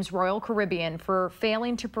blames Royal Caribbean for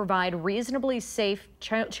failing to provide reasonably safe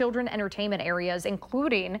children entertainment areas,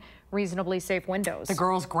 including reasonably safe windows. The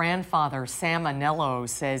girl's grandfather, Sam Anello,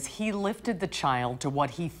 says he lifted the child to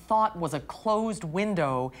what he thought was a closed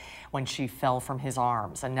window when she fell from his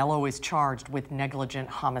arms. Anello is charged with negligent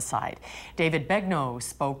homicide. David Begnaud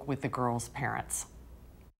spoke with the girl's parents.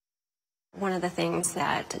 One of the things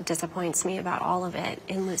that disappoints me about all of it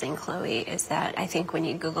in losing Chloe is that I think when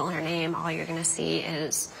you Google her name, all you're going to see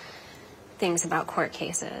is things about court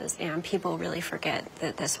cases, and people really forget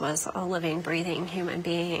that this was a living, breathing human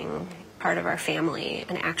being, part of our family,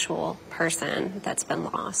 an actual person that's been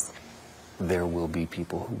lost. There will be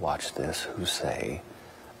people who watch this who say,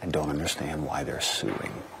 I don't understand why they're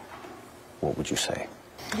suing. What would you say?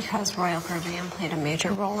 Because Royal Caribbean played a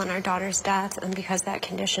major role in our daughter's death, and because that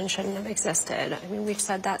condition shouldn't have existed. I mean, we've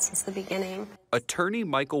said that since the beginning. Attorney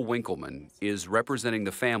Michael Winkleman is representing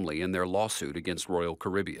the family in their lawsuit against Royal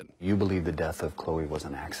Caribbean. You believe the death of Chloe was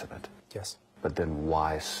an accident? Yes. But then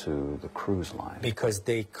why sue the cruise line? Because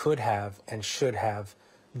they could have and should have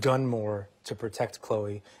done more to protect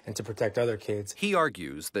Chloe and to protect other kids. He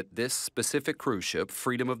argues that this specific cruise ship,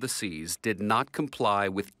 Freedom of the Seas, did not comply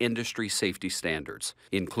with industry safety standards,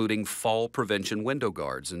 including fall prevention window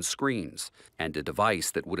guards and screens, and a device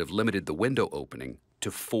that would have limited the window opening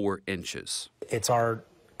to 4 inches. It's our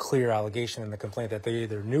clear allegation in the complaint that they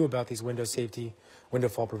either knew about these window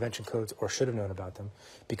fall prevention codes or should have known about them,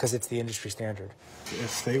 because it's the industry standard.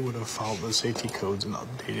 If they would have followed the safety codes and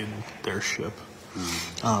updated their ship,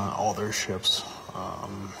 all their ships,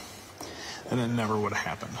 and it never would have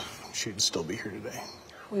happened. She'd still be here today.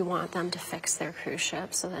 We want them to fix their cruise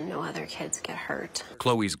ship so that no other kids get hurt.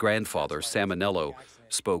 Chloe's grandfather, Sam Anello,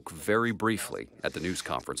 spoke very briefly at the news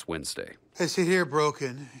conference Wednesday. I sit here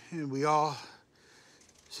broken, and we all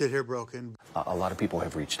sit here broken. A lot of people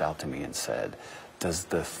have reached out to me and said, does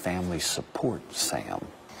the family support Sam?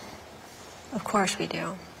 Of course we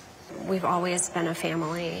do. We've always been a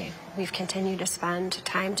family. We've continued to spend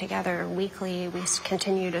time together weekly. We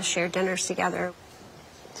continue to share dinners together.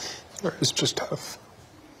 It's just tough.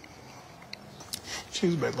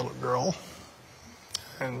 She's my little girl,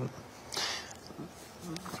 and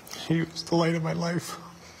she was the light of my life.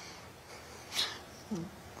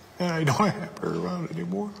 And I don't have her around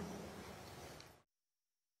anymore.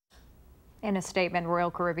 In a statement, Royal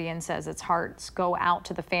Caribbean says its hearts go out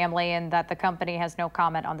to the family and that the company has no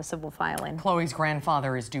comment on the civil filing. Chloe's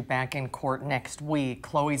grandfather is due back in court next week.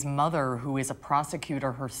 Chloe's mother, who is a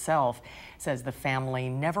prosecutor herself, says the family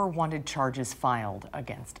never wanted charges filed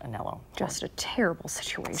against Anello. Just a terrible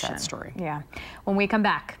situation. Sad story. Yeah. When we come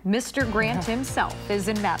back, Mr. Grant himself is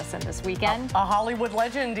in Madison this weekend. A Hollywood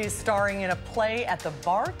legend is starring in a play at the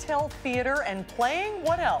Bartell Theater and playing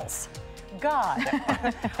what else? God.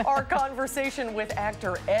 Our conversation with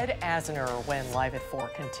actor Ed Asner when Live at 4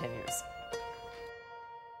 continues.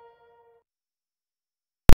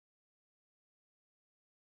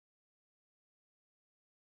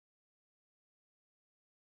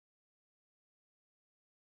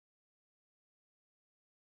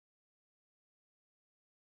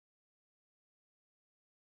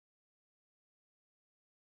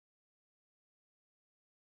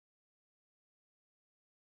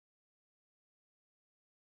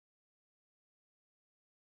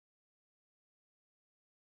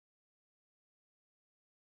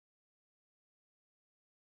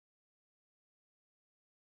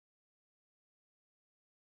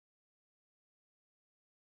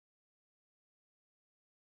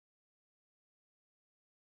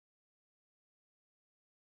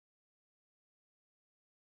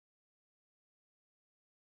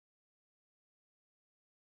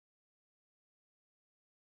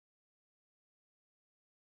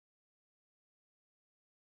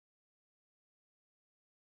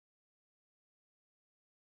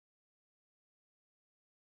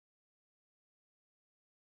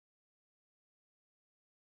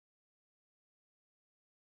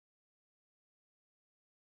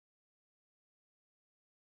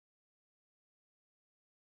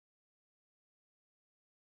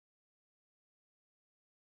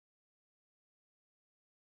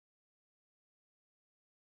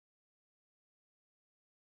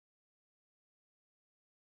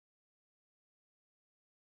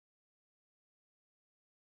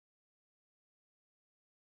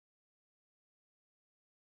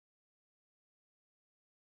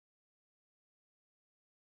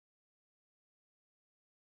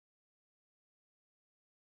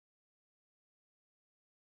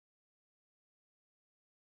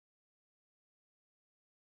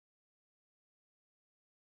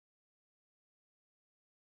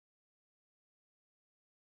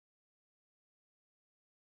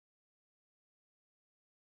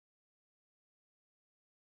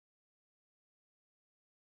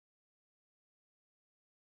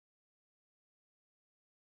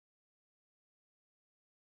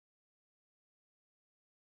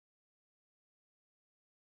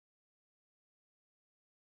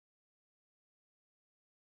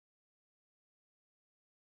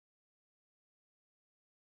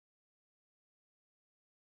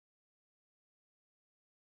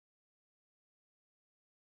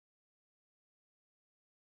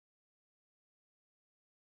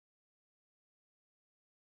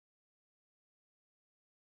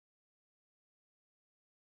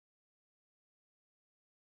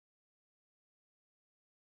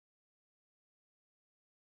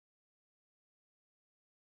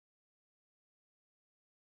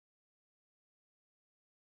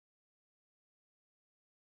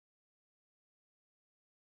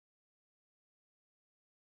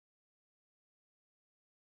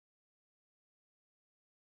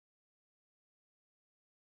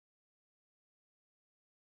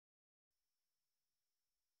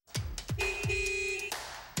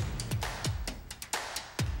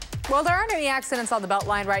 Well, there aren't any accidents on the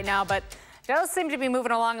Beltline right now, but it does seem to be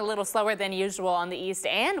moving along a little slower than usual on the east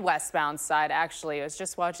and westbound side, actually. I was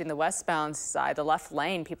just watching the westbound side, the left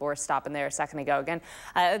lane. People were stopping there a second ago. Again,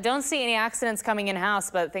 don't see any accidents coming in-house,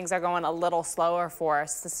 but things are going a little slower for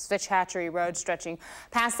us. The Stitch Hatchery Road stretching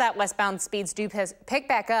past that westbound speeds do pick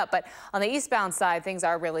back up, but on the eastbound side, things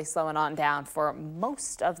are really slowing on down for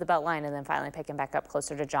most of the Beltline and then finally picking back up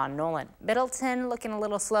closer to John Nolan. Middleton looking a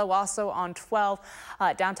little slow also on 12.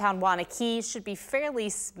 Downtown Wanakee should be fairly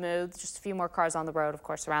smooth, just a few more cars on the road, of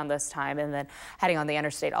course, around this time, and then heading on the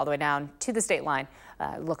interstate all the way down to the state line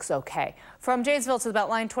looks okay. From Janesville to the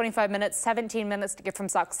Beltline, 25 minutes, 17 minutes to get from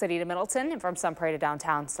Sauk City to Middleton, and from Sun Prairie to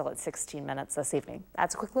downtown, still at 16 minutes this evening.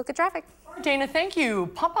 That's a quick look at traffic. Dana, thank you.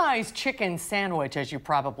 Popeye's chicken sandwich, as you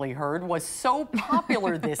probably heard, was so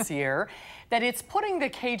popular this year that it's putting the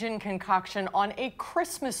Cajun concoction on a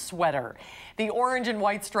Christmas sweater. The orange and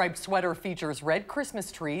white striped sweater features red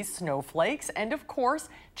Christmas trees, snowflakes, and of course,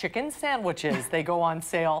 chicken sandwiches. They go on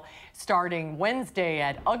sale starting Wednesday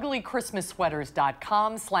at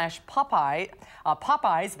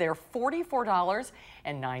uglychristmassweaters.com/Popeyes. They're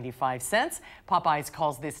 $44.95. Popeyes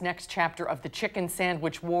calls this next chapter of the chicken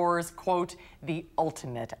sandwich wars, quote, the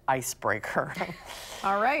ultimate icebreaker.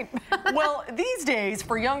 All right. Well, these days,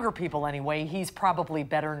 for younger people anyway, he's probably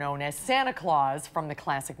better known as Santa Claus from the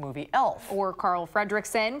classic movie Elf. Or Carl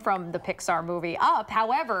Fredricksen from the Pixar movie Up.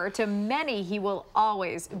 However, to many, he will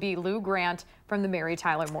always be Lou Grant from the Mary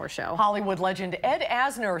Tyler Moore Show. Hollywood legend Ed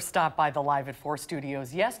Asner stopped by the Live at 4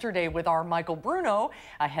 studios yesterday with our Michael Bruno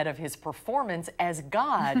ahead of his performance as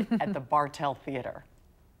God at the Bartell Theater.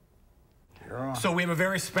 So we have a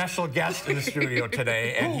very special guest in the studio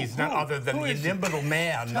today, and he's none other than the inimitable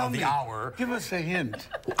man of the hour. Give us a hint.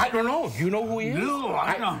 I don't know. Do you know who he is? No,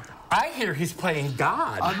 I don't. I hear he's playing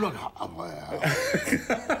God. Look, well,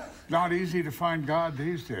 not easy to find God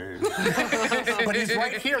these days. But he's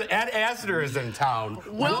right here. Ed Asner is in town.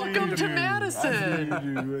 Welcome to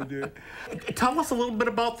Madison. Tell us a little bit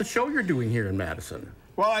about the show you're doing here in Madison.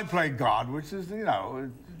 Well, I play God, which is, you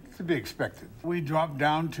know, to be expected. We drop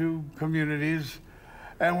down to communities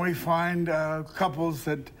and we find couples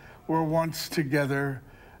that were once together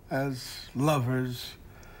as lovers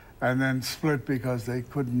and then split because they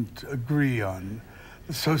couldn't agree on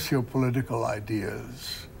the socio-political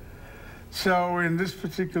ideas. So in this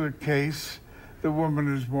particular case, the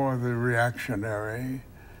woman is more the reactionary,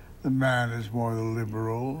 the man is more the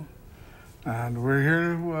liberal, and we're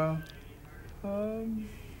here to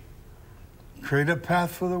create a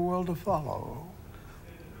path for the world to follow.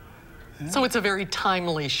 Yeah. So it's a very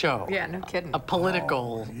timely show. Yeah, no kidding. A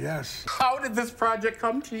political. Oh, yes. How did this project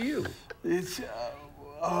come to you? It's,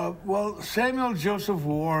 well, Samuel Joseph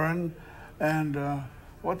Warren and,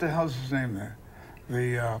 what the hell's his name there?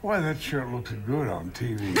 Boy, that shirt looks good on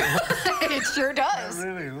TV. It sure does. It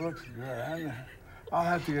really looks good. I'll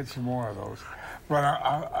have to get some more of those.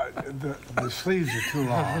 But the sleeves are too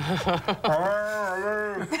long.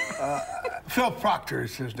 Phil Proctor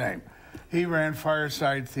is his name. He ran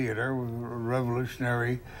Fireside Theater, a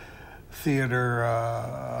revolutionary theater,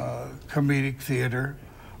 comedic theater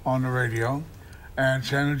on the radio. And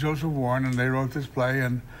Samuel Joseph Warren, and they wrote this play,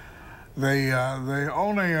 and they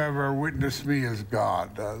only ever witnessed me as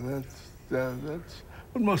God. That's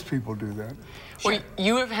what most people do that. Well,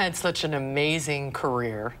 you have had such an amazing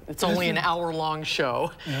career. It's only an hour-long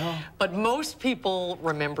show. Yeah. But most people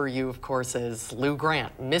remember you, of course, as Lou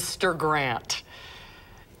Grant, Mr. Grant.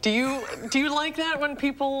 Do you like that when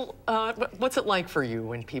people, what's it like for you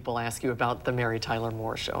when people ask you about the Mary Tyler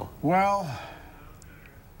Moore Show? Well,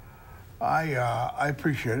 I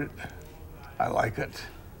appreciate it. I like it.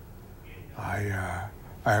 I'm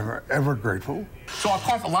ever grateful. So, of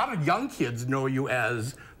course, a lot of young kids know you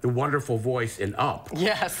as the wonderful voice in Up.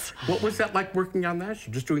 Yes. What was that like working on that?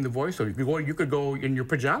 Just doing the voice? Or you could go in your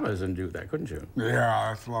pajamas and do that, couldn't you? Yeah,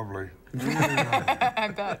 that's lovely.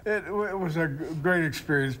 I bet. It was a great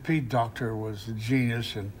experience. Pete Docter was a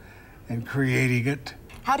genius in creating it.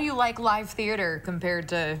 How do you like live theater compared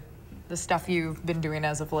to the stuff you've been doing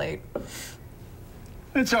as of late?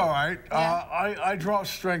 It's all right. Yeah. I draw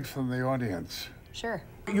strength from the audience. Sure.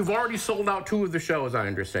 You've already sold out 2 of the shows, I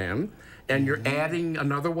understand, and you're adding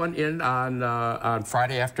another one in on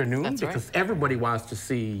Friday afternoon. That's because everybody wants to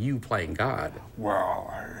see you playing God.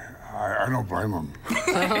 Well, I don't blame them.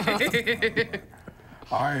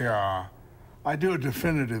 I do a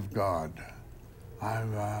definitive God.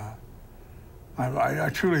 I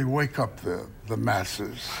truly wake up the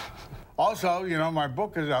masses. Also, you know, my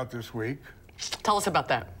book is out this week. Tell us about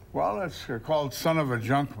that. Well, it's called Son of a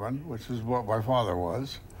Junkman, which is what my father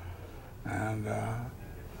was. And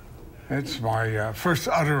It's my first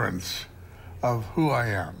utterance of who I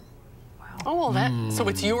am. Oh, well, that, so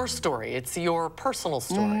it's your story. It's your personal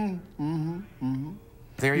story.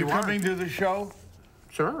 There you are. Coming to the show?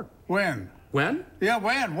 Sure. When? When? Yeah,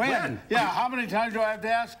 when? Yeah, how many times do I have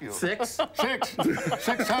to ask you? 6. 6.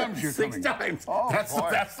 6 times you're coming. 6 times. Oh,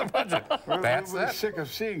 that's the budget. That's we're it. sick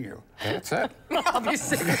of seeing you. That's it. I'll be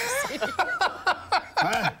sick of seeing you.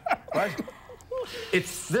 What?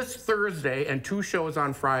 It's this Thursday and 2 shows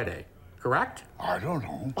on Friday, correct? I don't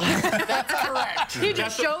know. That's correct. He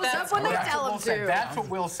just shows up when they tell him to. That's what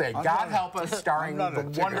we'll say. God help us, starring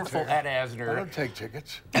the wonderful Ed I Asner don't take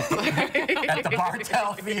tickets. at the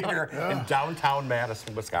Bartell Theater in downtown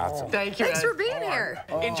Madison, Wisconsin. Thank you, Thanks Ed. for being here.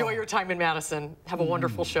 Enjoy your time in Madison. Have a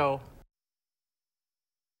wonderful show.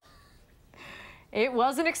 It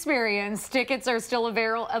was an experience. Tickets are still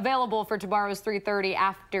available for tomorrow's 3:30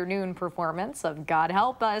 afternoon performance of God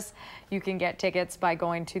Help Us. You can get tickets by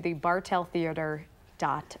going to the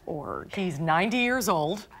bartelltheater.org. He's 90 years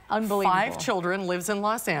old. Unbelievable. 5 children, lives in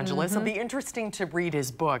Los Angeles. It'll be interesting to read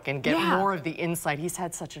his book and get more of the insight. He's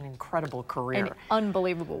had such an incredible career. An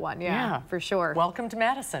unbelievable one, yeah, for sure. Welcome to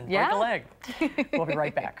Madison. Yeah. Break a leg. We'll be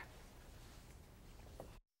right back.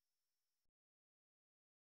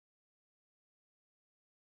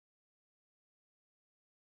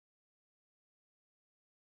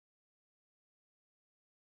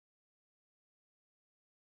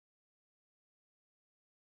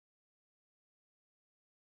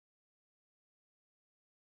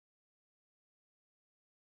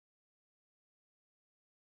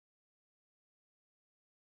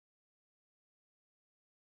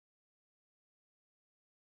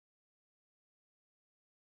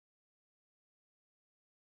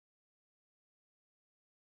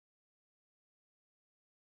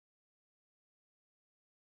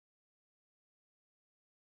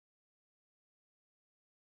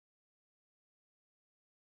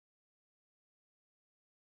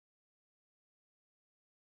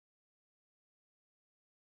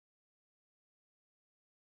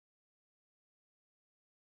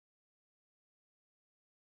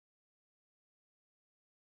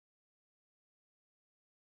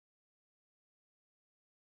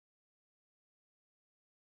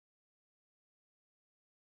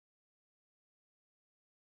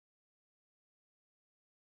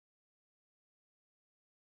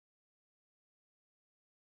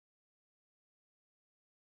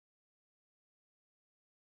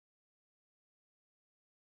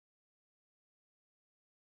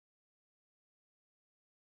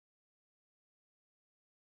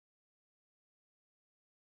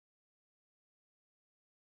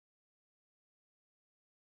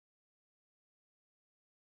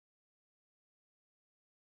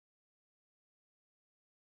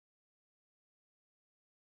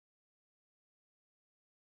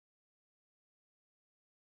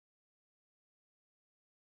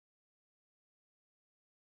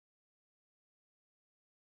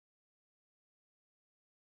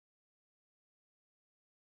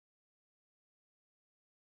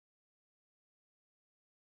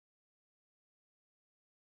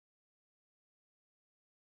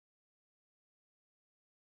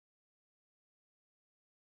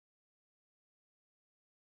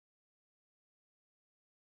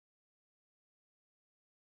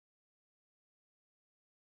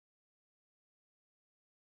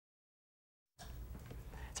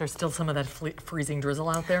 Is there still some of that freezing drizzle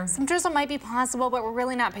out there? Some drizzle might be possible, but we're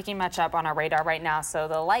really not picking much up on our radar right now, so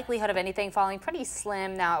the likelihood of anything falling pretty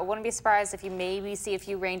slim. Now, I wouldn't be surprised if you maybe see a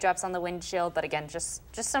few raindrops on the windshield, but again, just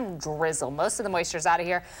some drizzle. Most of the moisture's out of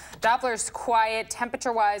here. Doppler's quiet.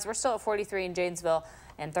 Temperature-wise, we're still at 43 in Janesville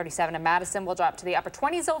and 37 in Madison. We'll drop to the upper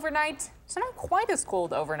 20s overnight, so not quite as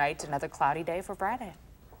cold overnight. Another cloudy day for Friday.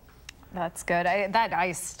 That's good. That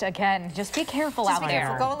ice, again, just be careful out there.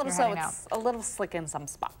 Careful. Go a little slow. It's a little slick in some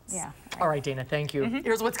spots. Yeah. All right, Dana, thank you.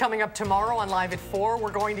 Here's what's coming up tomorrow on Live at 4.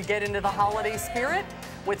 We're going to get into the holiday spirit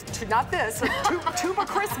with, not this, Tuba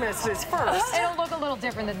Christmas is first. It'll look a little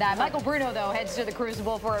different than that. Michael Bruno, though, heads to the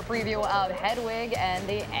Crucible for a preview of Hedwig and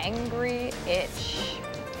the Angry Itch.